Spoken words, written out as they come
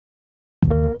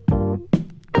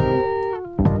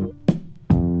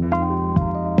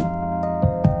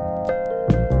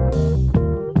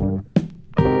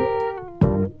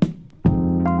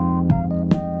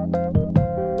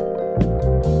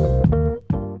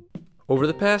Over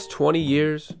the past 20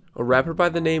 years, a rapper by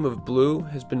the name of Blue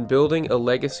has been building a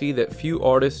legacy that few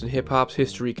artists in hip-hop's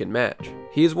history can match.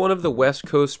 He is one of the West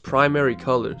Coast's primary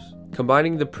colors,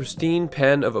 combining the pristine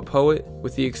pen of a poet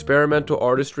with the experimental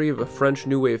artistry of a French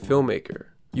New Wave filmmaker.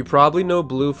 You probably know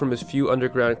Blue from his few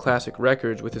underground classic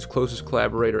records with his closest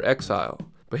collaborator Exile,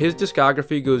 but his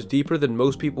discography goes deeper than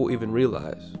most people even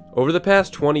realize. Over the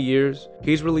past 20 years,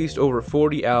 he's released over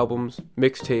 40 albums,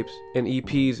 mixtapes, and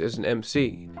EPs as an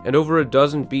MC, and over a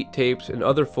dozen beat tapes and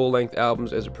other full-length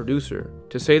albums as a producer.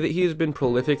 To say that he has been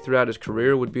prolific throughout his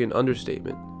career would be an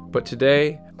understatement. But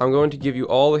today, I'm going to give you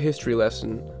all a history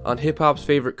lesson on hip-hop's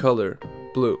favorite color,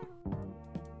 blue.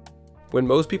 When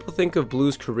most people think of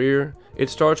Blue's career, it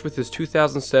starts with his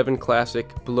 2007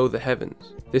 classic, Below the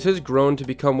Heavens. This has grown to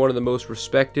become one of the most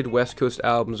respected West Coast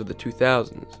albums of the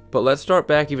 2000s. But let's start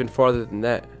back even farther than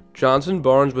that. Johnson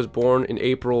Barnes was born in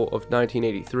April of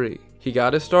 1983. He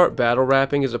got his start battle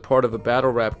rapping as a part of a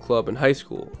battle rap club in high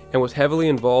school, and was heavily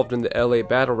involved in the LA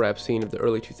battle rap scene of the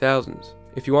early 2000s.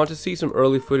 If you want to see some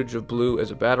early footage of Blue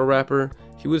as a battle rapper,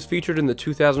 he was featured in the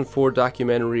 2004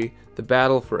 documentary, The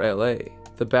Battle for LA.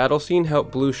 The battle scene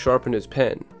helped Blue sharpen his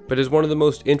pen, but as one of the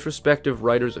most introspective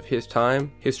writers of his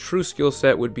time, his true skill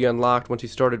set would be unlocked once he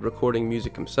started recording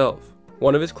music himself.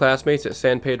 One of his classmates at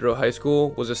San Pedro High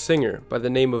School was a singer by the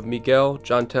name of Miguel.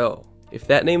 If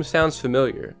that name sounds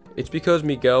familiar, it's because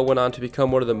Miguel went on to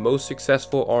become one of the most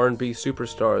successful R&B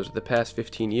superstars of the past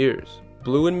 15 years.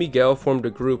 Blue and Miguel formed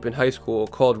a group in high school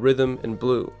called Rhythm and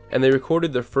Blue, and they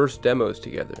recorded their first demos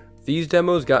together. These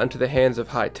demos got into the hands of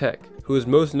Hi-Tech, who was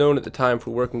most known at the time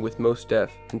for working with Mos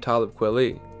Def and Talib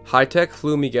Kweli. Hi-Tech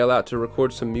flew Miguel out to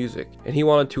record some music, and he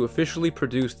wanted to officially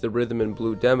produce the Rhythm and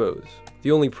Blue demos.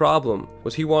 The only problem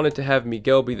was he wanted to have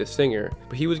Miguel be the singer,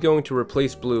 but he was going to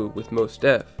replace Blue with Mos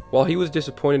Def. While he was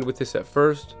disappointed with this at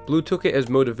first, Blue took it as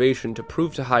motivation to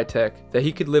prove to Hi-Tech that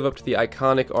he could live up to the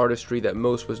iconic artistry that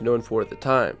Mos was known for at the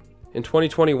time. In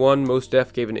 2021, Mos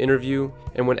Def gave an interview,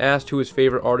 and when asked who his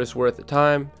favorite artists were at the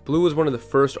time, Blue was one of the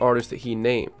first artists that he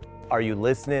named. Are you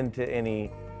listening to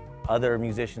any other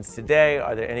musicians today?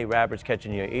 Are there any rappers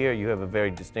catching your ear? You have a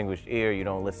very distinguished ear. You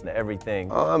don't listen to everything.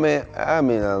 Oh, I mean,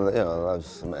 you know,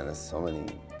 there's so many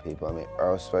people. I mean,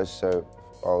 Earl Sweatshirt,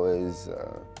 always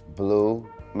Blue,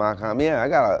 Mach-Hommy.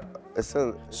 Yeah,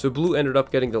 So Blue ended up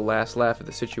getting the last laugh of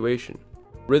the situation.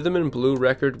 Rhythm and Blue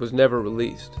record was never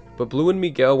released, but Blue and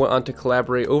Miguel went on to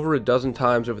collaborate over a dozen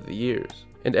times over the years,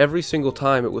 and every single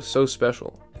time it was so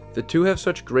special. The two have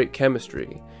such great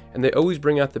chemistry, and they always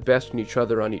bring out the best in each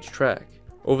other on each track.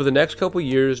 Over the next couple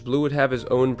years, Blue would have his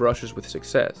own brushes with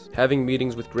success, having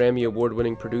meetings with Grammy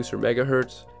award-winning producer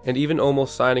Megahertz, and even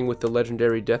almost signing with the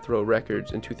legendary Death Row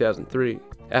Records in 2003.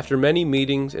 After many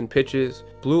meetings and pitches,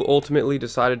 Blue ultimately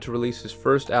decided to release his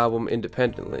first album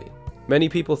independently. Many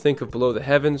people think of Below the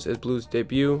Heavens as Blue's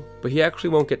debut, but he actually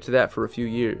won't get to that for a few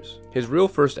years. His real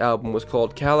first album was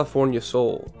called California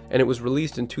Soul, and it was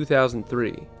released in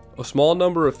 2003. A small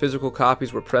number of physical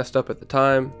copies were pressed up at the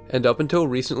time, and up until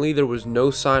recently there was no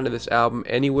sign of this album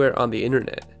anywhere on the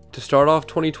internet. To start off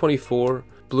 2024,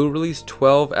 Blue released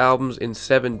 12 albums in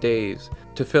 7 days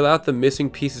to fill out the missing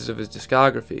pieces of his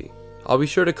discography. I'll be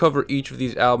sure to cover each of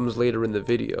these albums later in the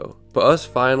video, but us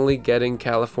finally getting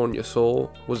California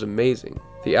Soul was amazing.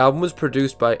 The album was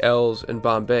produced by Els and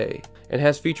Bombay, and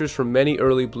has features from many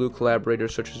early Blue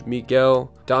collaborators such as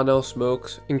Miguel, Donnell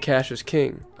Smokes, and Cassius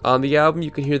King. On the album you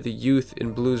can hear the youth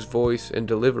in Blue's voice and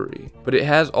delivery, but it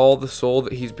has all the soul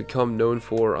that he's become known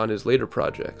for on his later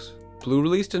projects. Blue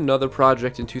released another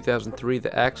project in 2003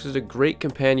 that acts as a great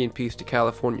companion piece to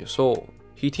California Soul.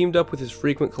 He teamed up with his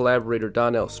frequent collaborator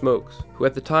Donnell Smokes, who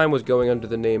at the time was going under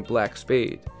the name Black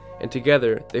Spade, and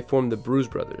together they formed the Bruise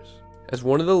Brothers. As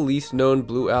one of the least known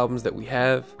Blue albums that we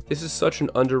have, this is such an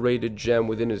underrated gem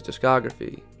within his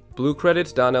discography. Blue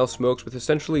credits Donnell Smokes with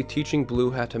essentially teaching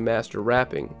Blue how to master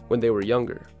rapping when they were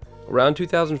younger. Around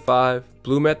 2005,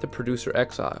 Blue met the producer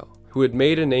Exile, who had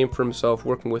made a name for himself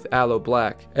working with Aloe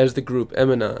Black as the group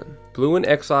Eminon. Blue and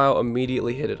Exile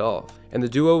immediately hit it off, and the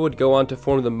duo would go on to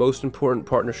form the most important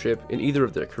partnership in either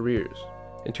of their careers.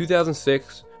 In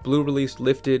 2006, Blue released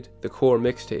Lifted, the Core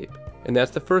mixtape, and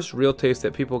that's the first real taste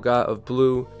that people got of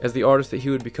Blue as the artist that he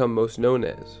would become most known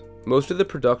as. Most of the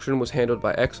production was handled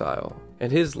by Exile,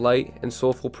 and his light and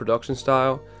soulful production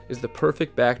style is the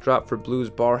perfect backdrop for Blue's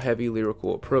bar-heavy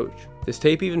lyrical approach. This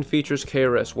tape even features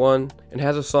KRS-One and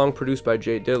has a song produced by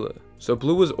Jay Dilla, so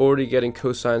Blue was already getting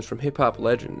cosigns from hip-hop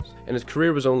legends, and his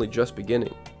career was only just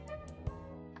beginning.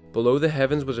 Below the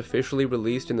Heavens was officially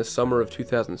released in the summer of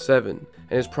 2007,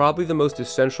 and is probably the most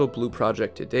essential Blue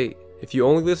project to date. If you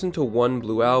only listen to one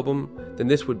Blue album, then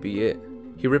this would be it.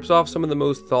 He rips off some of the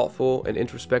most thoughtful and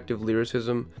introspective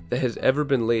lyricism that has ever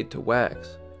been laid to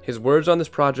wax. His words on this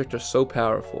project are so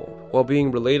powerful, while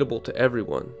being relatable to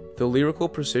everyone. The lyrical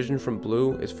precision from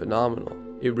Blue is phenomenal.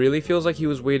 It really feels like he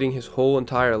was waiting his whole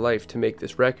entire life to make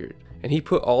this record, and he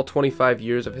put all 25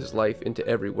 years of his life into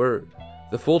every word.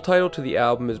 The full title to the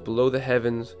album is Below the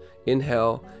Heavens, In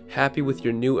Hell, Happy with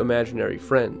Your New Imaginary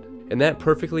Friend, and that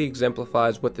perfectly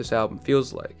exemplifies what this album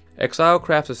feels like. Exile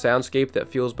crafts a soundscape that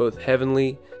feels both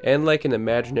heavenly and like an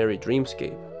imaginary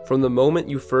dreamscape. From the moment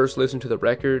you first listen to the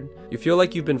record, you feel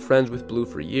like you've been friends with Blue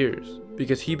for years,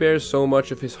 because he bears so much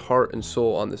of his heart and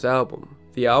soul on this album.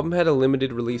 The album had a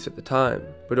limited release at the time,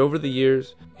 but over the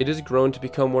years, it has grown to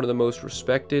become one of the most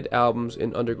respected albums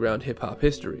in underground hip-hop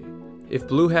history. If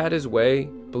Blue had his way,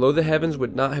 Below the Heavens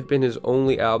would not have been his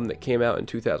only album that came out in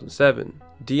 2007.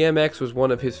 DMX was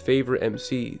one of his favorite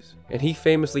MCs, and he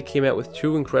famously came out with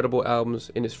 2 incredible albums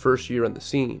in his first year on the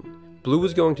scene. Blue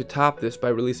was going to top this by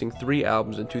releasing 3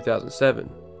 albums in 2007.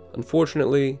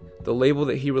 Unfortunately, the label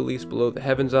that he released Below the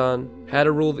Heavens on had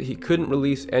a rule that he couldn't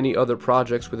release any other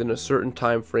projects within a certain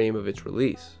time frame of its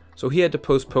release, so he had to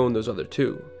postpone those other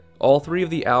 2. All 3 of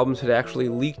the albums had actually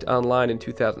leaked online in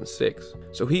 2006,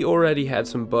 so he already had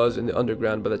some buzz in the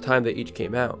underground by the time they each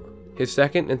came out. His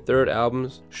second and third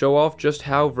albums show off just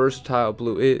how versatile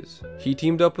Blue is. He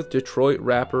teamed up with Detroit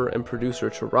rapper and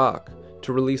producer c.r.a.c.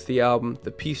 to release the album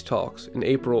The Peace Talks in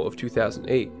April of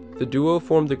 2008. The duo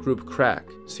formed the group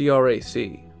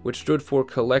c.r.a.c, which stood for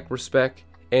Collect Respect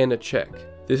and a Check.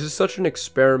 This is such an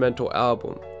experimental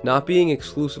album, not being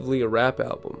exclusively a rap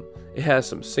album. It has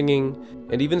some singing,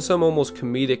 and even some almost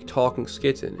comedic talking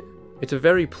skits in it. It's a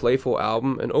very playful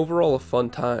album, and overall a fun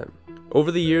time. Over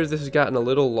the years, this has gotten a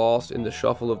little lost in the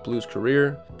shuffle of Blue's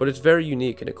career, but it's very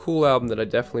unique and a cool album that I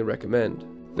definitely recommend.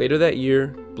 Later that year,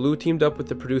 Blue teamed up with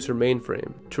the producer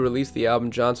Mainframe to release the album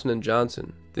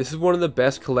Johnson&Jonson. This is one of the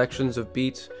best collections of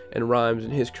beats and rhymes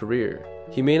in his career.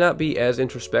 He may not be as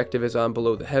introspective as on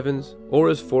Below the Heavens, or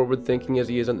as forward-thinking as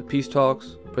he is on the Peace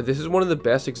Talks, but this is one of the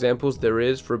best examples there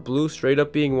is for Blue straight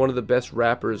up being one of the best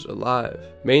rappers alive.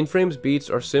 Mainframe's beats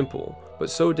are simple, but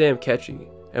so damn catchy,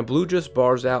 and Blue just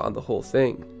bars out on the whole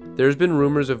thing. There's been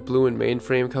rumors of Blue and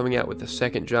Mainframe coming out with a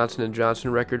second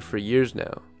Johnson&Jonson record for years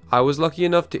now. I was lucky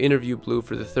enough to interview Blue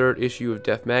for the 3rd issue of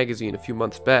Def magazine a few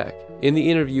months back. In the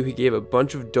interview, he gave a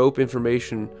bunch of dope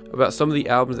information about some of the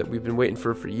albums that we've been waiting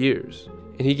for years.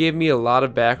 And he gave me a lot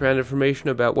of background information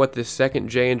about what this second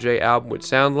J&J album would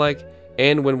sound like,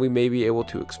 and when we may be able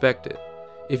to expect it.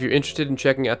 If you're interested in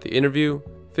checking out the interview,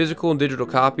 physical and digital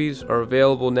copies are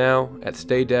available now at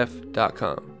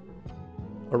staydef.com.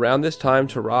 Around this time,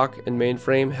 c.r.a.c and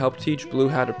Mainframe helped teach Blue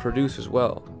how to produce as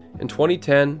well. In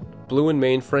 2010, Blue and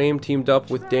Mainframe teamed up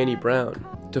with Danny Brown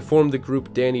to form the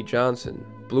group Danny Johnson.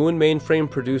 Blue and Mainframe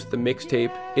produced the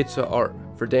mixtape It's a Art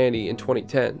for Danny in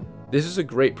 2010. This is a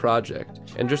great project,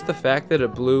 and just the fact that a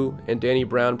Blue and Danny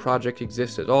Brown project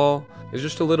exists at all is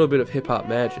just a little bit of hip-hop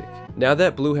magic. Now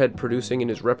that Blue had producing in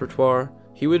his repertoire,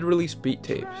 he would release beat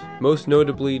tapes, most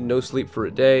notably No Sleep for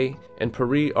a Day and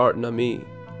Paris Art Nami,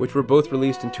 which were both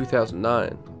released in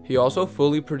 2009. He also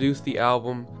fully produced the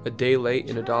album A Day Late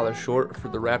and $1 Short for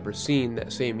the rapper Scene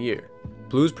that same year.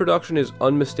 Blue's production is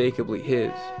unmistakably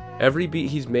his. Every beat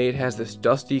he's made has this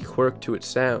dusty quirk to its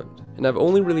sound, and I've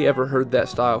only really ever heard that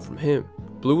style from him.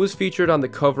 Blue was featured on the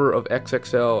cover of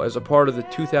XXL as a part of the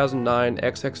 2009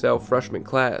 XXL freshman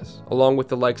class, along with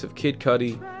the likes of Kid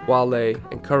Cudi, Wale,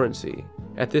 and Currency.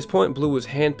 At this point, Blue was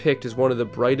handpicked as one of the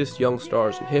brightest young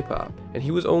stars in hip-hop, and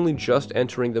he was only just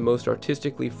entering the most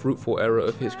artistically fruitful era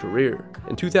of his career.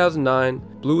 In 2009,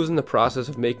 Blue was in the process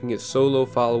of making his solo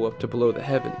follow-up to Below the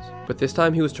Heavens, but this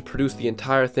time he was to produce the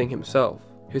entire thing himself.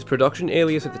 His production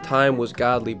alias at the time was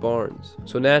Godly Barnes,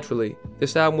 so naturally,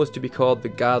 this album was to be called the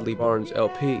Godly Barnes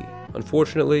LP.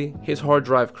 Unfortunately, his hard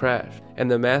drive crashed,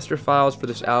 and the master files for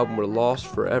this album were lost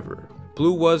forever.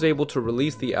 Blue was able to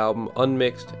release the album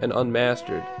unmixed and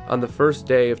unmastered on the first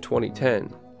day of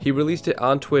 2010. He released it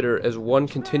on Twitter as one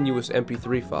continuous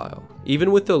MP3 file.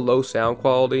 Even with the low sound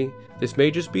quality, this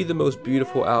may just be the most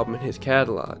beautiful album in his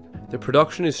catalog. The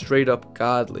production is straight up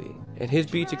godly, and his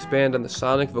beats expand on the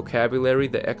sonic vocabulary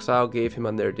that Exile gave him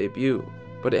on their debut,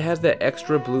 but it has that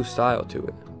extra Blue style to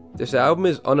it. This album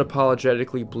is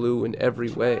unapologetically Blue in every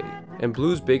way, and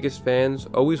Blue's biggest fans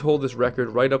always hold this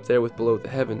record right up there with Below the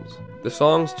Heavens. The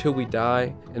songs Till We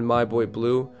Die and My Boy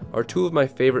Blue are 2 of my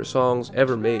favorite songs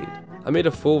ever made. I made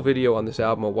a full video on this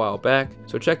album a while back,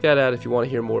 so check that out if you want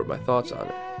to hear more of my thoughts on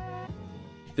it.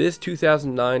 This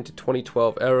 2009 to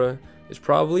 2012 era is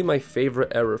probably my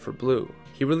favorite era for Blue.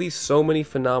 He released so many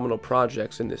phenomenal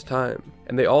projects in this time,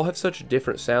 and they all have such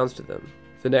different sounds to them.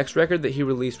 The next record that he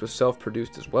released was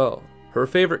self-produced as well. Her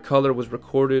Favorite Color was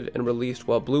recorded and released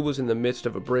while Blue was in the midst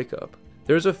of a breakup.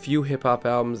 There's a few hip-hop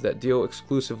albums that deal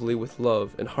exclusively with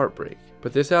love and heartbreak,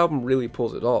 but this album really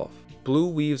pulls it off. Blue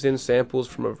weaves in samples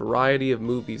from a variety of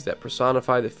movies that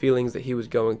personify the feelings that he was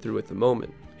going through at the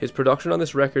moment. His production on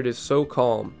this record is so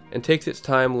calm and takes its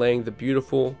time laying the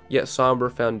beautiful yet somber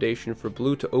foundation for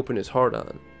Blue to open his heart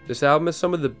on. This album is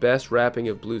some of the best rapping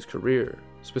of Blue's career,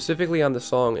 specifically on the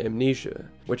song Amnesia,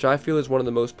 which I feel is one of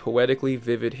the most poetically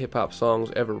vivid hip-hop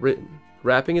songs ever written.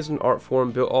 Rapping is an art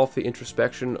form built off the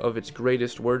introspection of its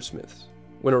greatest wordsmiths.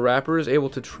 When a rapper is able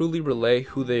to truly relay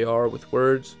who they are with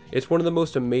words, it's one of the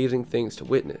most amazing things to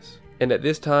witness. And at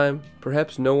this time,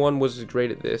 perhaps no one was as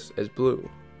great at this as Blue.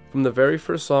 From the very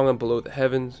first song on Below the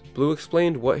Heavens, Blue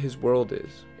explained what his world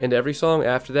is, and every song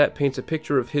after that paints a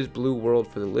picture of his blue world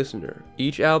for the listener.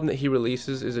 Each album that he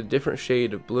releases is a different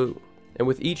shade of blue, and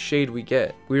with each shade we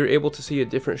get, we are able to see a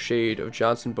different shade of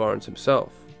Johnson Barnes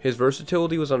himself. His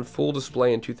versatility was on full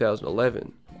display in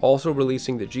 2011, also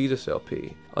releasing the Jesus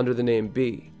LP under the name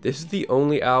B. This is the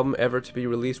only album ever to be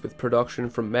released with production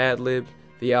from Madlib,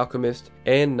 The Alchemist,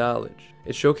 and Knowledge.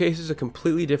 It showcases a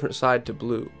completely different side to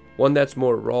Blue, one that's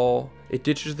more raw. It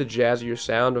ditches the jazzier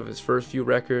sound of his first few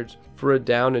records for a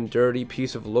down and dirty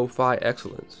piece of lo-fi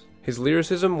excellence. His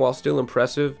lyricism, while still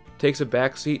impressive, takes a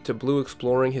backseat to Blue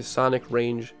exploring his sonic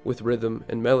range with rhythm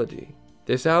and melody.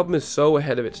 This album is so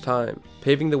ahead of its time,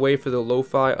 paving the way for the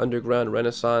lo-fi underground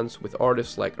renaissance with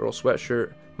artists like Earl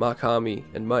Sweatshirt, Mach-Hommy,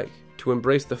 and Mike, to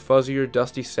embrace the fuzzier,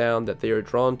 dusty sound that they are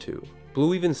drawn to.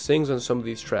 Blue even sings on some of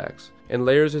these tracks, and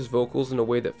layers his vocals in a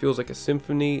way that feels like a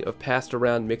symphony of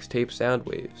passed-around mixtape sound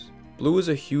waves. Blue is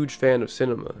a huge fan of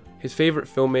cinema. His favorite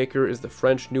filmmaker is the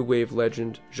French New Wave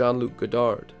legend Jean-Luc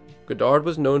Godard. Godard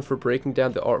was known for breaking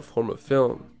down the art form of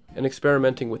film and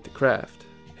experimenting with the craft.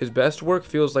 His best work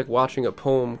feels like watching a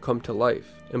poem come to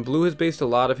life, and Blue has based a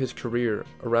lot of his career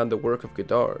around the work of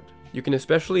Godard. You can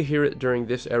especially hear it during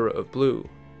this era of Blue.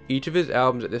 Each of his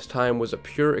albums at this time was a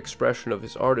pure expression of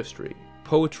his artistry,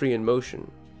 poetry in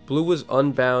motion. Blue was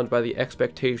unbound by the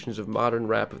expectations of modern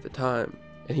rap of the time,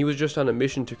 and he was just on a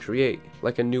mission to create,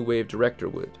 like a new wave director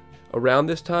would. Around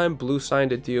this time, Blue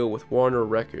signed a deal with Warner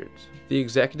Records. The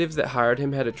executives that hired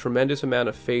him had a tremendous amount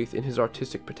of faith in his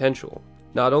artistic potential,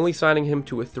 not only signing him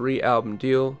to a 3-album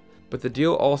deal, but the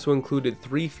deal also included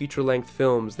 3 feature-length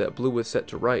films that Blue was set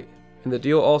to write. And the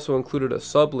deal also included a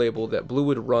sub-label that Blue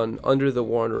would run under the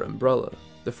Warner umbrella.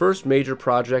 The first major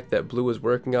project that Blue was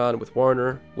working on with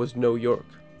Warner was New York.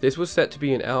 This was set to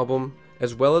be an album,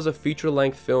 as well as a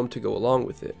feature-length film to go along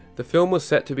with it. The film was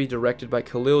set to be directed by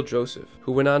Khalil Joseph,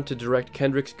 who went on to direct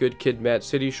Kendrick's Good Kid Mad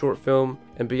City short film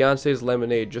and Beyoncé's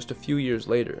Lemonade just a few years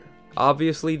later.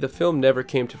 Obviously, the film never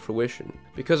came to fruition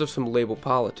because of some label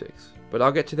politics, but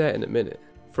I'll get to that in a minute.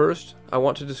 First, I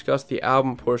want to discuss the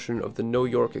album portion of the New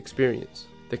York experience.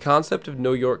 The concept of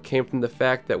New York came from the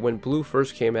fact that when Blue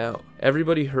first came out,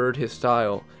 everybody heard his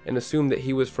style and assumed that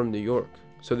he was from New York.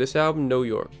 So this album, New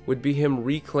York, would be him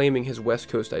reclaiming his West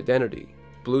Coast identity.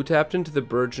 Blue tapped into the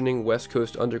burgeoning West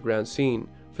Coast underground scene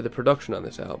for the production on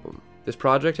this album. This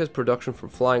project has production from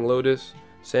Flying Lotus,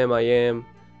 Sam I Am,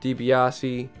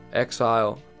 DiBiase,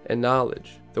 Exile, and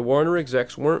Knowledge. The Warner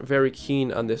execs weren't very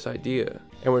keen on this idea,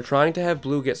 and were trying to have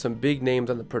Blue get some big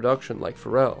names on the production like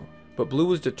Pharrell, but Blue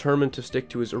was determined to stick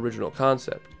to his original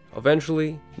concept.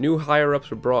 Eventually, new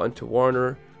higher-ups were brought into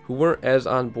Warner who weren't as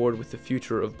on board with the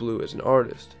future of Blue as an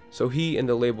artist, so he and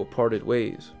the label parted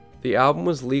ways. The album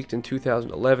was leaked in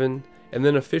 2011, and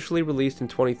then officially released in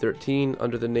 2013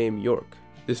 under the name York.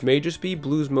 This may just be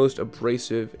Blue's most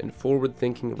abrasive and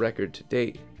forward-thinking record to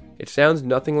date. It sounds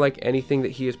nothing like anything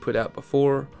that he has put out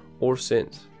before or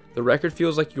since. The record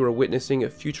feels like you are witnessing a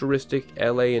futuristic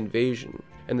LA invasion,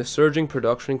 and the surging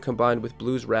production combined with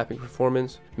Blue's rapping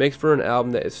performance makes for an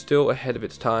album that is still ahead of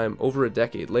its time over a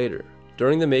decade later.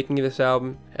 During the making of this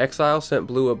album, Exile sent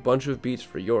Blue a bunch of beats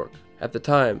for York. At the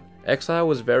time, Exile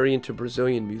was very into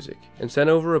Brazilian music, and sent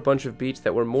over a bunch of beats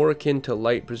that were more akin to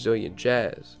light Brazilian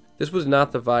jazz. This was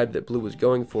not the vibe that Blue was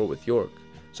going for with York,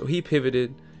 so he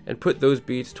pivoted and put those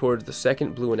beats towards the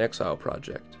second Blue and Exile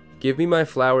project. Give Me My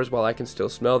Flowers While I Can Still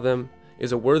Smell Them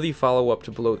is a worthy follow-up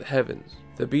to Below the Heavens.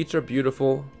 The beats are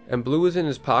beautiful, and Blue is in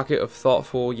his pocket of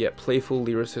thoughtful yet playful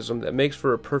lyricism that makes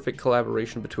for a perfect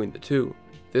collaboration between the two.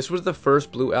 This was the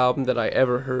first Blue album that I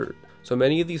ever heard, so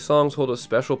many of these songs hold a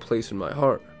special place in my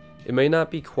heart. It may not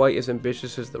be quite as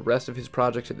ambitious as the rest of his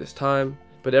projects at this time,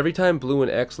 but every time Blue and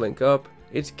X link up,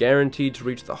 it's guaranteed to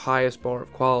reach the highest bar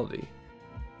of quality.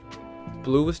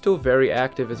 Blue was still very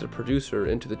active as a producer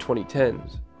into the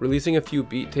 2010s, releasing a few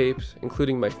beat tapes,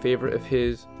 including my favorite of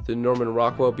his, the Norman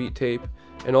Rockwell beat tape,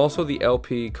 and also the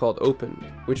LP called Open,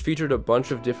 which featured a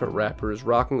bunch of different rappers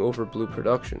rocking over Blue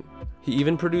production. He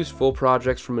even produced full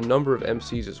projects from a number of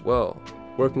MCs as well,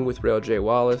 working with Rail J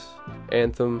Wallace,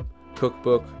 Anthem,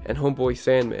 Cookbook, and Homeboy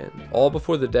Sandman, all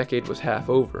before the decade was half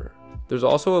over. There's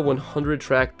also a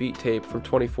 100-track beat tape from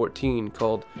 2014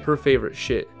 called Her Favorite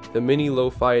Shit, The Mini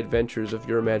Lo-Fi Adventures of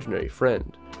Your Imaginary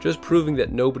Friend, just proving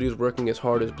that nobody was working as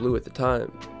hard as Blue at the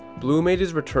time. Blue made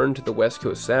his return to the West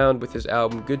Coast sound with his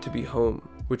album Good to Be Home,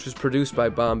 which was produced by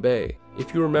Bombay.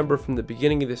 If you remember from the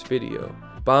beginning of this video,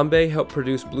 Bombay helped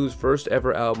produce Blue's first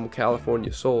ever album,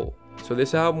 California Soul, so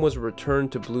this album was a return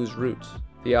to Blue's roots.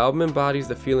 The album embodies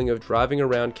the feeling of driving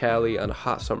around Cali on a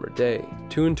hot summer day,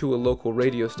 tuned to a local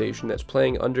radio station that's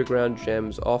playing underground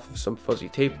gems off of some fuzzy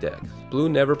tape decks. Blue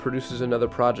never produces another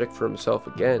project for himself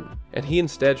again, and he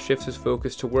instead shifts his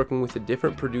focus to working with a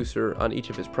different producer on each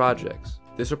of his projects.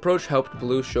 This approach helped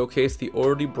Blue showcase the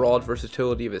already broad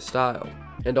versatility of his style,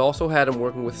 and also had him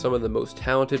working with some of the most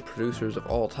talented producers of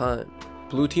all time.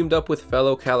 Blue teamed up with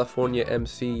fellow California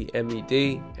MC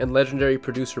MED and legendary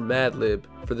producer Madlib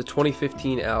for the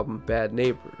 2015 album Bad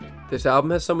Neighbor. This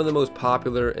album has some of the most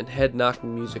popular and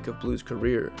head-knocking music of Blue's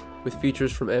career, with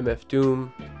features from MF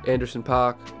Doom, Anderson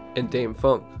 .Paak, and Dame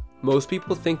Funk. Most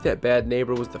people think that Bad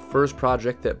Neighbor was the first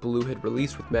project that Blue had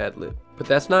released with Madlib, but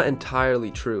that's not entirely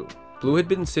true. Blue had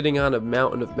been sitting on a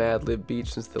mountain of Madlib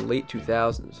beats since the late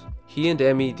 2000s. He and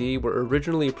MED were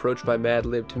originally approached by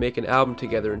Madlib to make an album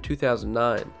together in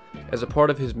 2009 as a part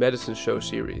of his Medicine Show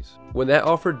series. When that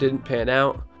offer didn't pan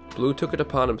out, Blue took it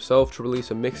upon himself to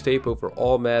release a mixtape over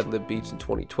all Madlib beats in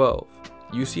 2012.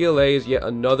 UCLA is yet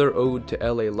another ode to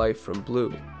LA life from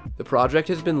Blue. The project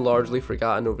has been largely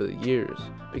forgotten over the years,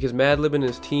 because Madlib and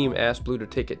his team asked Blue to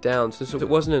take it down since it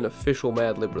wasn't an official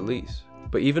Madlib release.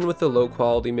 But even with the low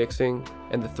quality mixing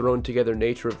and the thrown together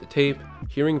nature of the tape,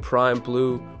 hearing Prime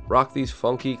Blue rock these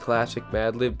funky classic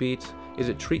Madlib beats is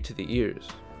a treat to the ears.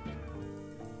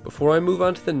 Before I move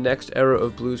on to the next era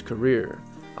of Blue's career,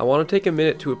 I want to take a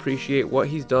minute to appreciate what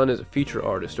he's done as a feature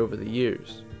artist over the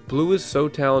years. Blue is so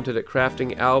talented at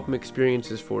crafting album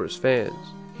experiences for his fans.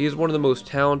 He is one of the most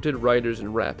talented writers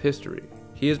in rap history.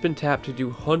 He has been tapped to do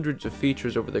hundreds of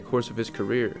features over the course of his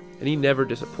career, and he never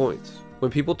disappoints. When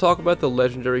people talk about the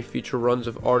legendary feature runs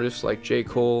of artists like J.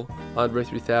 Cole, Andre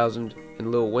 3000,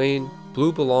 and Lil Wayne,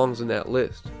 Blue belongs in that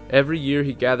list. Every year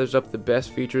he gathers up the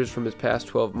best features from his past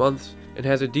 12 months and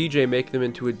has a DJ make them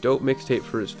into a dope mixtape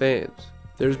for his fans.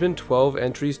 There's been 12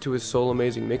 entries to his Soul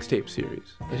Amazing mixtape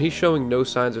series, and he's showing no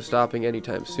signs of stopping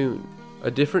anytime soon. A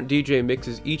different DJ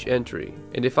mixes each entry,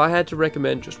 and if I had to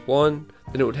recommend just one,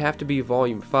 then it would have to be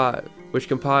Volume 5, which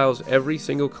compiles every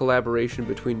single collaboration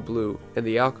between Blue and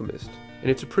The Alchemist, and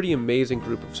it's a pretty amazing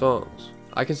group of songs.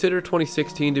 I consider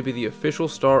 2016 to be the official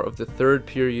start of the third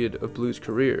period of Blue's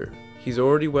career. He's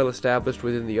already well established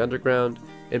within the underground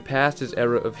and past his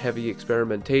era of heavy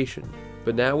experimentation,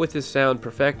 but now with his sound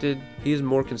perfected, he is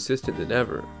more consistent than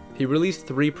ever. He released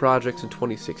 3 projects in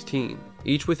 2016,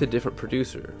 each with a different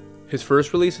producer. His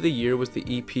first release of the year was the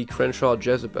EP Crenshaw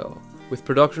Jezebel. With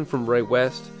production from Ray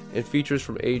West and features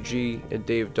from AG and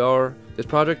Dave Darr, this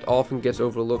project often gets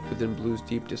overlooked within Blue's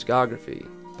deep discography,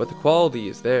 but the quality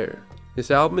is there.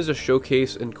 This album is a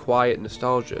showcase in quiet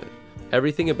nostalgia.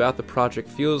 Everything about the project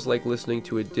feels like listening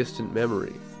to a distant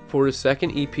memory. For his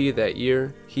second EP that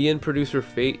year, he and producer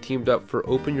Fate teamed up for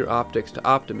Open Your Optics to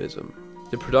Optimism.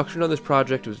 The production on this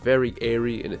project was very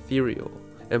airy and ethereal,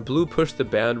 and Blue pushed the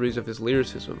boundaries of his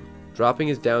lyricism, dropping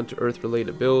his down-to-earth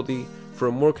relatability for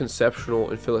a more conceptual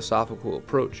and philosophical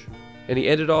approach. And he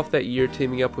ended off that year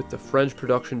teaming up with the French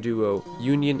production duo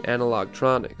Union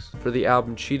Analogtronics for the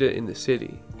album Cheetah in the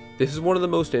City. This is one of the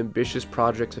most ambitious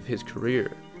projects of his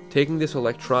career, taking this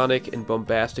electronic and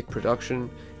bombastic production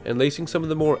and lacing some of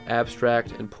the more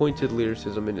abstract and pointed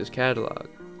lyricism in his catalog.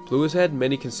 Blue has had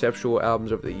many conceptual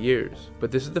albums over the years,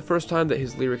 but this is the first time that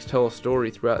his lyrics tell a story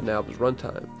throughout an album's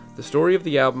runtime. The story of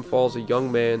the album follows a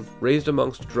young man raised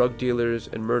amongst drug dealers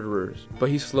and murderers, but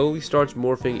he slowly starts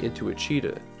morphing into a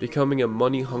cheetah, becoming a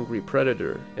money-hungry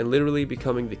predator, and literally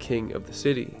becoming the king of the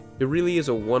city. It really is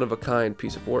a one-of-a-kind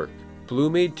piece of work. Blue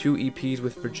made 2 EPs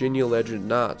with Virginia legend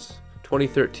Knots,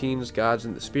 2013's Gods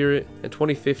in the Spirit, and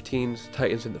 2015's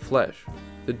Titans in the Flesh.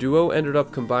 The duo ended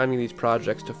up combining these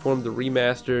projects to form the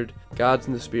remastered Gods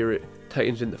in the Spirit,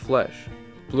 Titans in the Flesh.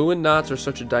 Blue and Knots are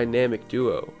such a dynamic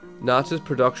duo. Knots'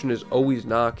 production is always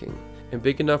knocking, and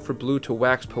big enough for Blue to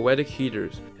wax poetic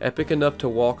heaters, epic enough to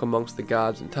walk amongst the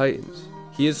gods and titans.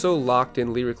 He is so locked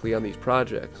in lyrically on these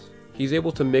projects. He's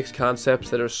able to mix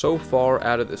concepts that are so far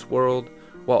out of this world,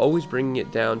 while always bringing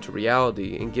it down to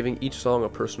reality and giving each song a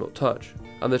personal touch.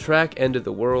 On the track End of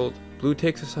the World, Blue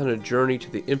takes us on a journey to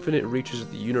the infinite reaches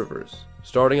of the universe,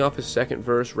 starting off his second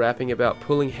verse rapping about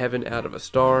pulling heaven out of a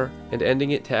star, and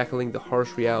ending it tackling the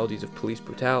harsh realities of police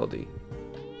brutality.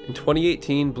 In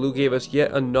 2018, Blue gave us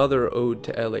yet another ode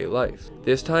to LA life,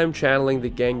 this time channeling the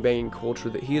gangbanging culture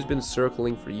that he has been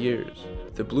circling for years.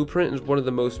 The Blueprint is one of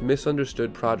the most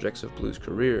misunderstood projects of Blue's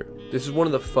career. This is one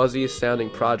of the fuzziest sounding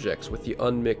projects, with the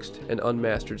unmixed and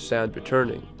unmastered sound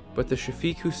returning. But the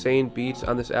Shafiq Hussein beats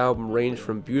on this album range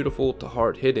from beautiful to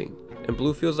hard-hitting, and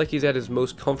Blue feels like he's at his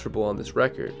most comfortable on this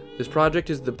record. This project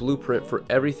is the blueprint for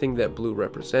everything that Blue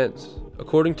represents.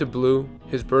 According to Blue,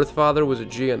 his birth father was a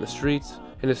G on the streets,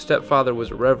 and his stepfather was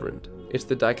a reverend. It's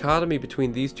the dichotomy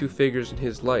between these two figures in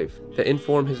his life that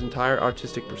inform his entire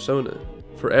artistic persona.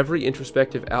 For every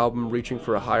introspective album reaching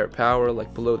for a higher power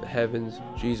like Below the Heavens,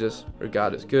 Jesus, or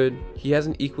God is Good, he has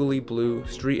an equally Blue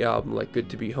street album like Good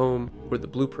to Be Home or The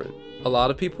Blueprint. A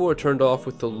lot of people are turned off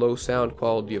with the low sound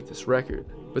quality of this record,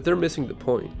 but they're missing the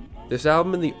point. This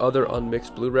album and the other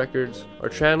unmixed Blue records are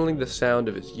channeling the sound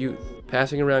of his youth,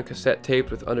 passing around cassette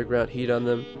tapes with underground heat on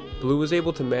them. Blue was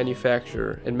able to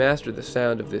manufacture and master the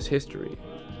sound of this history.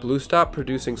 Blue stopped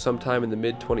producing sometime in the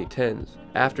mid-2010s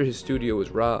after his studio was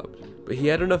robbed, but he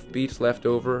had enough beats left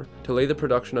over to lay the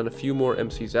production on a few more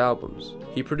MC's albums.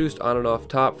 He produced On and Off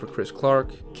Top for Chris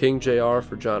Clark, King Jr.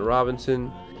 for John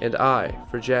Robinson, and I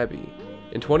for Jabby.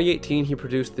 In 2018, he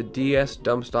produced the DS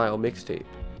Dumb Style mixtape.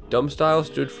 Dumb Style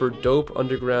stood for Dope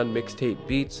Underground Mixtape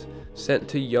Beats sent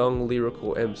to young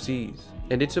lyrical MCs,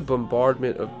 and it's a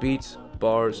bombardment of beats,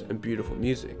 bars, and beautiful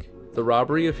music. The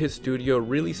robbery of his studio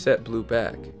really set Blue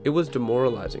back. It was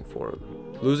demoralizing for him,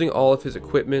 losing all of his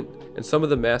equipment and some of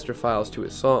the master files to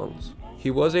his songs.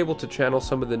 He was able to channel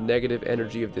some of the negative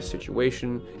energy of this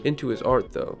situation into his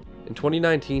art though. In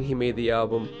 2019, he made the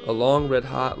album A Long Red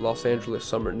Hot Los Angeles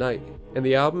Summer Night, and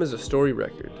the album is a story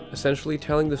record, essentially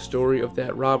telling the story of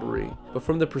that robbery, but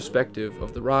from the perspective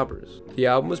of the robbers. The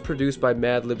album was produced by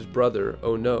Madlib's brother,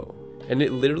 Oh No, and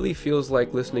it literally feels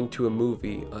like listening to a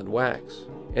movie on wax.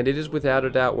 And it is without a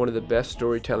doubt one of the best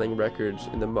storytelling records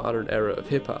in the modern era of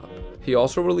hip-hop. He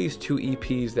also released 2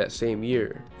 EPs that same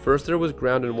year. First there was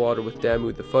Ground and Water with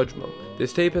Damu the Fudge Monk.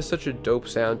 This tape has such a dope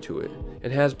sound to it,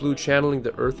 and has Blue channeling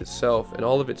the earth itself and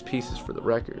all of its pieces for the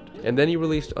record. And then he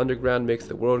released Underground Makes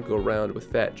the World Go Round with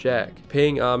Fat Jack,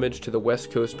 paying homage to the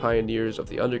West Coast pioneers of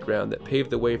the underground that paved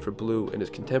the way for Blue and his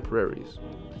contemporaries.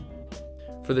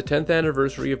 For the 10th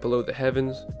anniversary of Below the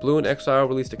Heavens, Blue and Exile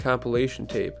released a compilation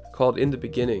tape called In the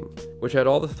Beginning, which had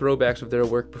all the throwbacks of their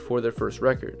work before their first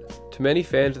record. To many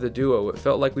fans of the duo, it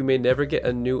felt like we may never get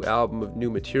a new album of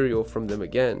new material from them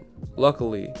again.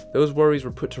 Luckily, those worries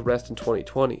were put to rest in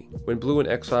 2020, when Blue and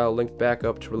Exile linked back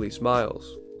up to release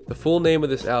Miles. The full name of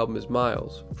this album is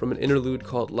Miles, from an interlude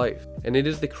called Life, and it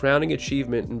is the crowning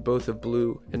achievement in both of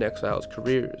Blue and Exile's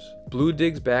careers. Blue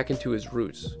digs back into his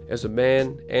roots, as a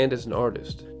man and as an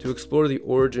artist, to explore the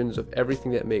origins of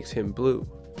everything that makes him Blue.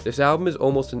 This album is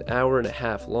almost an hour and a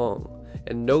half long,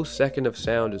 and no second of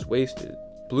sound is wasted.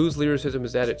 Blue's lyricism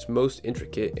is at its most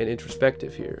intricate and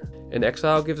introspective here, and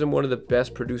Exile gives him one of the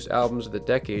best produced albums of the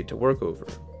decade to work over.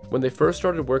 When they first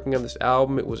started working on this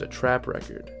album, it was a trap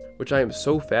record, which I am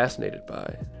so fascinated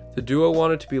by. The duo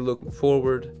wanted to be looking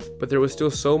forward, but there was still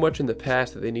so much in the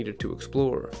past that they needed to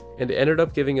explore, and it ended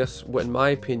up giving us what in my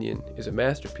opinion is a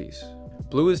masterpiece.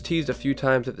 Blue has teased a few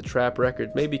times that the trap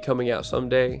record may be coming out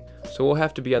someday, so we'll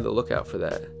have to be on the lookout for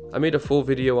that. I made a full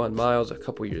video on Miles a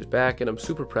couple years back, and I'm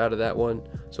super proud of that one,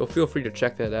 so feel free to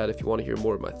check that out if you want to hear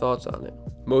more of my thoughts on it.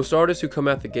 Most artists who come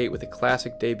out the gate with a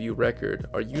classic debut record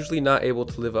are usually not able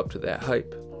to live up to that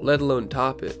hype, let alone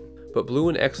top it. But Blue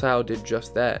and Exile did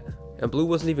just that, and Blue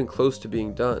wasn't even close to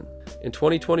being done. In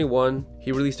 2021,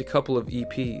 he released a couple of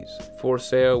EPs, For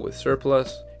Sale with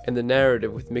Surplus, and The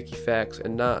Narrative with Mickey Fax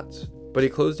and Knots. But he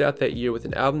closed out that year with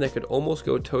an album that could almost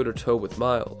go toe-to-toe with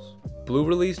Miles. Blue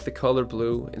released The Color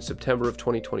Blue in September of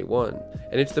 2021,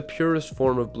 and it's the purest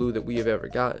form of Blue that we have ever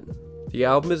gotten. The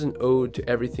album is an ode to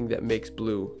everything that makes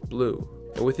Blue, Blue.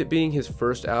 And with it being his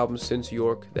first album since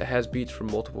York that has beats from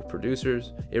multiple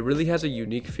producers, it really has a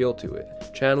unique feel to it,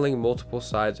 channeling multiple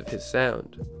sides of his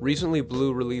sound. Recently,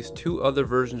 Blue released 2 other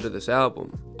versions of this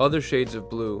album, Other Shades of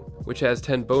Blue, which has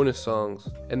 10 bonus songs,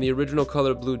 and the original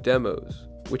Color Blue Demos,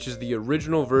 which is the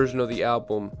original version of the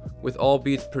album with all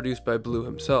beats produced by Blue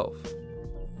himself.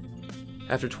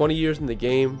 After 20 years in the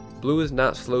game, Blue is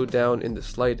not slowed down in the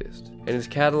slightest, and his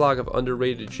catalog of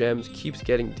underrated gems keeps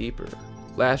getting deeper.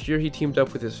 Last year, he teamed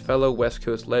up with his fellow West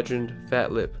Coast legend,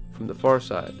 Fat Lip, from The Far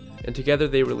Side, and together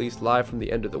they released Live from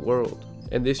the End of the World.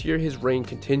 And this year, his reign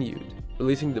continued,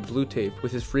 releasing the Blue tape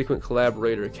with his frequent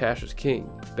collaborator Cash is King,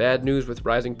 Bad News with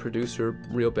rising producer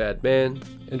Real Bad Man,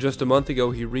 and just a month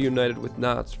ago he reunited with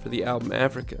Knots for the album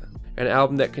Africa, an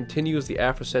album that continues the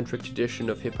Afrocentric tradition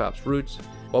of hip-hop's roots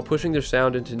while pushing their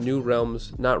sound into new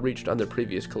realms not reached on their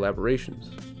previous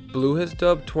collaborations. Blue has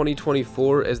dubbed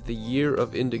 2024 as the year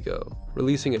of Indigo,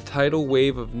 releasing a tidal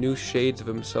wave of new shades of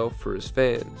himself for his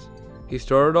fans. He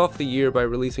started off the year by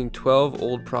releasing 12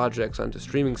 old projects onto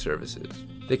streaming services.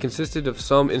 They consisted of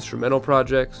some instrumental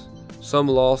projects, some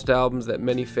lost albums that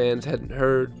many fans hadn't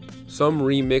heard, some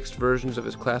remixed versions of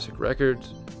his classic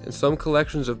records, and some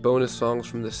collections of bonus songs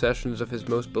from the sessions of his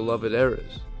most beloved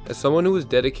eras. As someone who has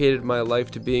dedicated my life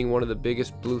to being one of the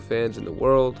biggest Blue fans in the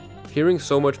world, hearing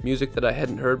so much music that I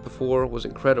hadn't heard before was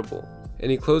incredible, and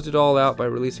he closed it all out by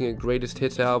releasing a greatest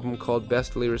hits album called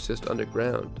Best Lyricist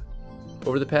Underground.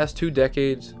 Over the past 2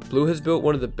 decades, Blue has built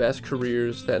one of the best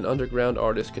careers that an underground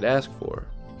artist could ask for.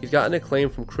 He's gotten acclaim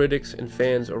from critics and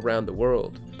fans around the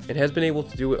world, and has been able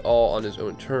to do it all on his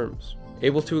own terms,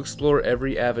 able to explore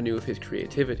every avenue of his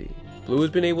creativity. Blue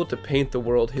has been able to paint the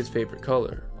world his favorite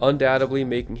color, undoubtedly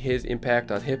making his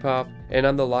impact on hip-hop and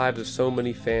on the lives of so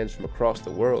many fans from across the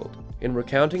world. In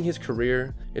recounting his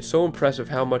career, it's so impressive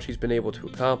how much he's been able to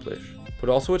accomplish, but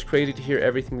also it's crazy to hear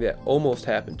everything that almost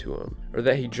happened to him, or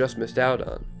that he just missed out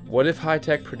on. What if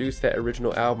Hi-Tech produced that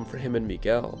original album for him and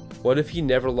Miguel? What if he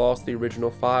never lost the original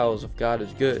files of God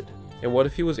is Good? And what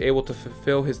if he was able to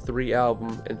fulfill his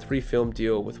 3-album and 3-film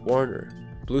deal with Warner?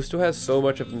 Blue still has so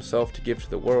much of himself to give to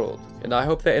the world, and I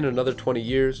hope that in another 20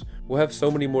 years, we'll have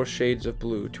so many more shades of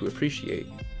Blue to appreciate.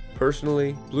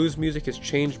 Personally, Blue's music has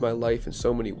changed my life in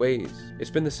so many ways. It's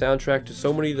been the soundtrack to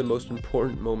so many of the most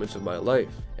important moments of my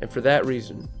life, and for that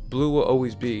reason, Blue will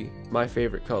always be my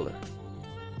favorite color.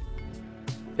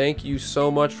 Thank you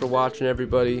so much for watching,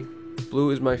 everybody.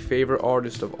 Blue is my favorite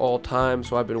artist of all time,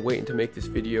 so I've been waiting to make this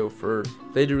video for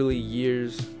literally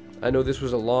years. I know this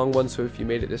was a long one, so if you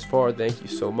made it this far, thank you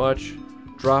so much.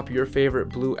 Drop your favorite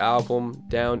Blue album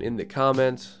down in the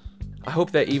comments. I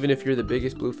hope that even if you're the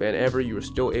biggest Blue fan ever, you were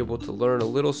still able to learn a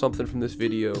little something from this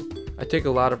video. I take a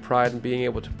lot of pride in being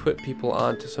able to put people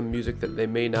on to some music that they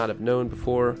may not have known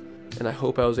before, and I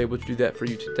hope I was able to do that for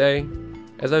you today.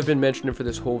 As I've been mentioning for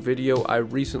this whole video, I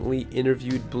recently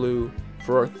interviewed Blue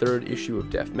for our 3rd issue of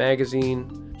Def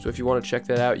magazine, so if you want to check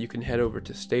that out, you can head over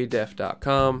to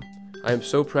staydef.com. I am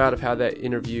so proud of how that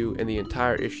interview and the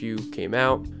entire issue came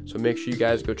out, so make sure you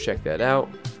guys go check that out.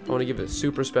 I want to give a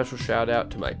super special shout out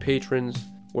to my patrons.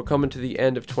 We're coming to the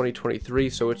end of 2023,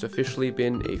 so it's officially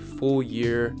been a full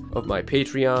year of my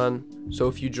Patreon. So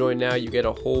if you join now, you get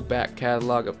a whole back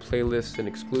catalog of playlists and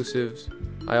exclusives.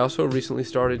 I also recently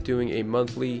started doing a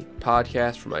monthly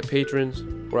podcast for my patrons,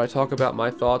 where I talk about my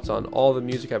thoughts on all the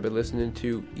music I've been listening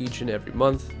to each and every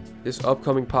month. This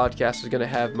upcoming podcast is going to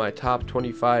have my top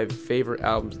 25 favorite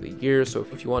albums of the year, so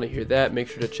if you want to hear that, make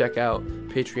sure to check out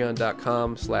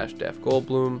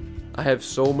patreon.com/DefGoldblum. I have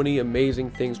so many amazing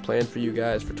things planned for you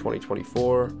guys for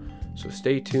 2024, so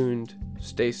stay tuned,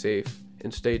 stay safe,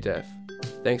 and stay Def.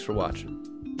 Thanks for watching.